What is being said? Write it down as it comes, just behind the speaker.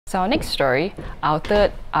So our next story,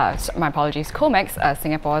 Comex,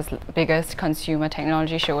 Singapore's biggest consumer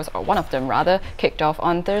technology shows, or one of them rather, kicked off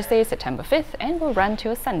on Thursday, September 5th and will run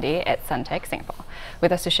till Sunday at Suntec Singapore.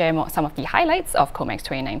 With us to share some of the highlights of Comex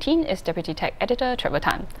 2019 is Deputy Tech Editor Trevor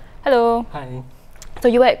Tan. Hello. Hi. So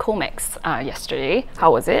you were at Comex yesterday.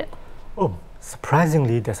 How was it? Oh,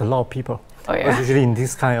 surprisingly, there's a lot of people. Oh yeah? Because usually in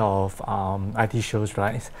this kind of IT shows,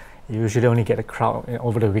 right, you usually only get a crowd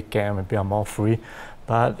over the weekend when people are more free.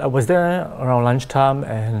 But I was there around lunchtime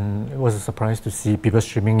and it was a surprise to see people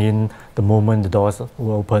streaming in the moment the doors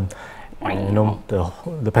were open. And you know,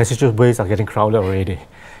 the passageways are getting crowded already.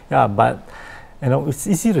 Yeah, but you know, it's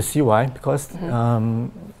easy to see why, because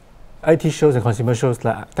IT shows and consumer shows,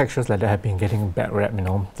 tech shows like that have been getting a bad rap, you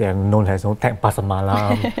know. They are known as no tech pasar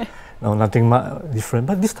malam, no, nothing different.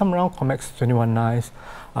 But this time around, Comex 21 Nice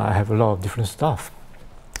have a lot of different stuff.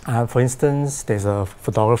 For instance, there's a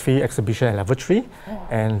photography exhibition at level 3,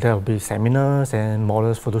 and there will be seminars and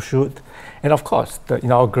models photo shoot. And of course, the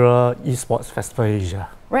inaugural Esports Festival Asia.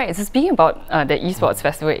 Right, so speaking about the Esports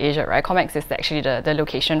Festival Asia, right, Comex is actually the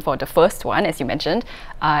location for the first one, as you mentioned,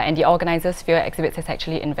 and the organisers Sphere Exhibits has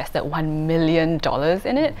actually invested $1 million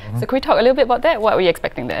in it. So can we talk a little bit about that? What are we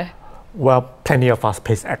expecting there? Well, plenty of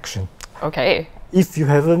fast-paced action. Okay. If you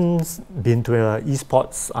haven't been to an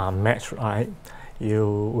esports match, right,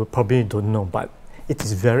 you probably don't know, but it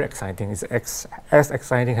is very exciting. It's as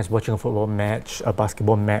exciting as watching a football match, a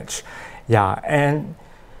basketball match. Yeah, and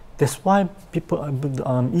that's why people,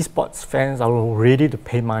 esports fans are ready to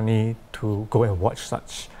pay money to go and watch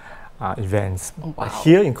such events. Wow. But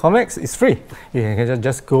here in Comex, it's free. You can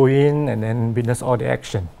just go in and then witness all the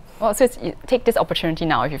action. Well, so you take this opportunity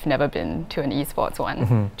now if you've never been to an esports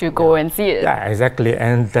one to go and see it. Yeah, exactly.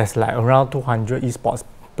 And there's like around 200 esports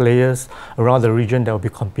players around the region that will be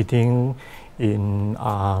competing in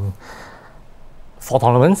 4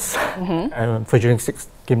 tournaments, featuring 6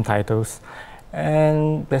 game titles.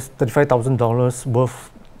 And there's $35,000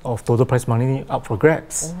 worth of total prize money up for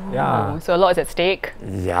grabs. Ooh, yeah. So a lot is at stake.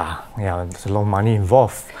 Yeah, there's a lot of money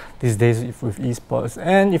involved these days with esports.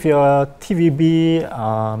 And if you're a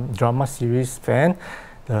TVB drama series fan,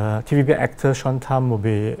 the TVB actor Sean Tam will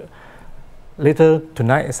be later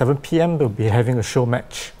tonight at 7 p.m. we'll be having a show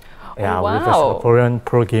match. Yeah, with a Singaporean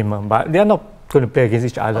pro gamer. But they're not going to play against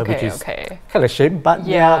each other, which is kind of a shame. But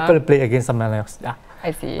they are going to play against someone else. Yeah.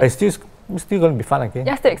 I see. But it's still going to be fun again.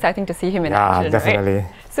 Yeah, still exciting to see him in action. Yeah, definitely.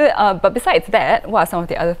 Right? So, but besides that, what are some of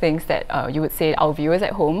the other things that you would say our viewers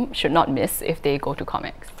at home should not miss if they go to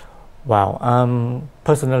Comex? Wow.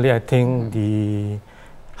 Personally, I think the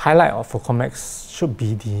highlight for Comex should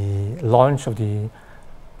be the launch of the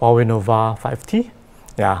Huawei Nova 5T.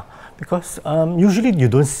 Yeah, because usually you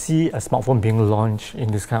don't see a smartphone being launched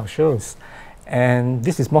in this kind of shows. And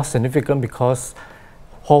this is more significant because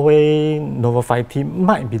Huawei Nova 5T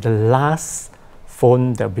might be the last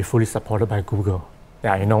phone that will be fully supported by Google.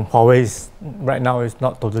 Yeah, you know, Huawei right now is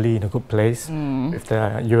not totally in a good place with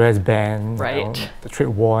the US ban, you know, the trade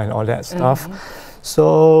war and all that stuff.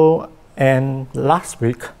 So, and last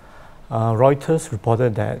week, Reuters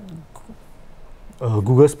reported that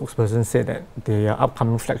Google spokesperson said that their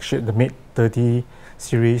upcoming flagship, the Mate 30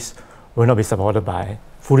 series, will not be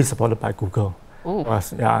fully supported by Google.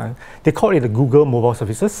 Yeah, they call it the Google Mobile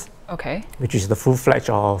Services, which is the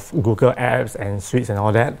full-fledged of Google apps and suites and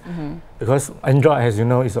all that. Because Android, as you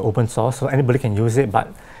know, is open source, so anybody can use it.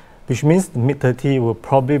 But which means the Mate 30 will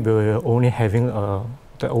probably be only having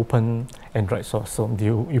the open Android source. So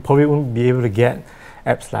you probably won't be able to get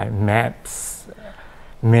apps like Maps,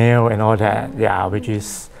 Mail, and all that. Yeah, which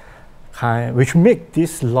make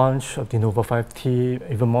this launch of the Nova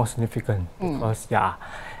 5T even more significant because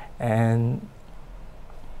and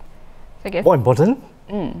more important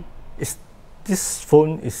is this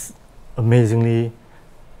phone is amazingly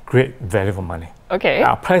great value for money.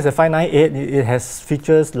 Priced at $598, it has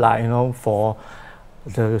features like, you know, for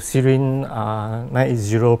the Kirin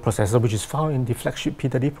 980 processor, which is found in the flagship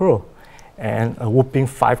P30 Pro, and a whopping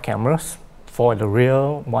 5 cameras, 4 at the rear,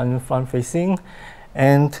 1 front facing,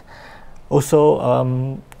 and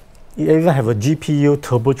also it even have a GPU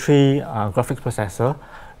Turbo 3 graphics processor,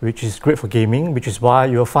 which is great for gaming, which is why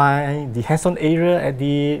you'll find the hands-on area at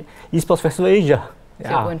the Esports Festival Asia. So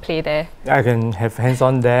you go and play there. I can have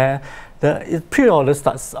hands-on there. The pre-order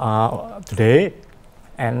starts today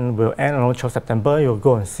and will end on 12 September. You'll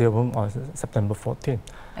go and see them on September 14th.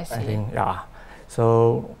 I see. I think,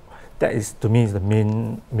 so that is, to me, is the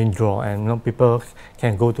main draw, and you know, people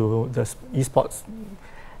can go to the esports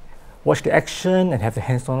watch the action and have the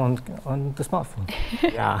hands-on on the smartphone.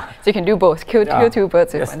 Yeah. So you can do both, kill two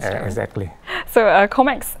birds with Yes, one stone. exactly. So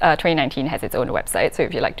Comex 2019 has its own website, so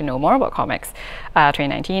if you'd like to know more about Comex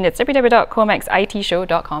 2019, it's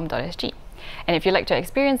www.comexitshow.com.sg. And if you'd like to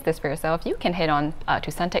experience this for yourself, you can head on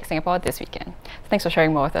to Suntec Singapore this weekend. So thanks for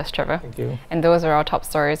sharing more with us, Trevor. Thank you. And those are our top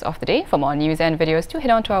stories of the day. For more news and videos, do head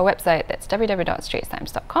on to our website, that's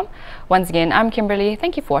www.straitstimes.com. Once again, I'm Kimberly.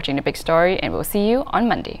 Thank you for watching The Big Story, and we'll see you on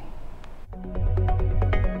Monday.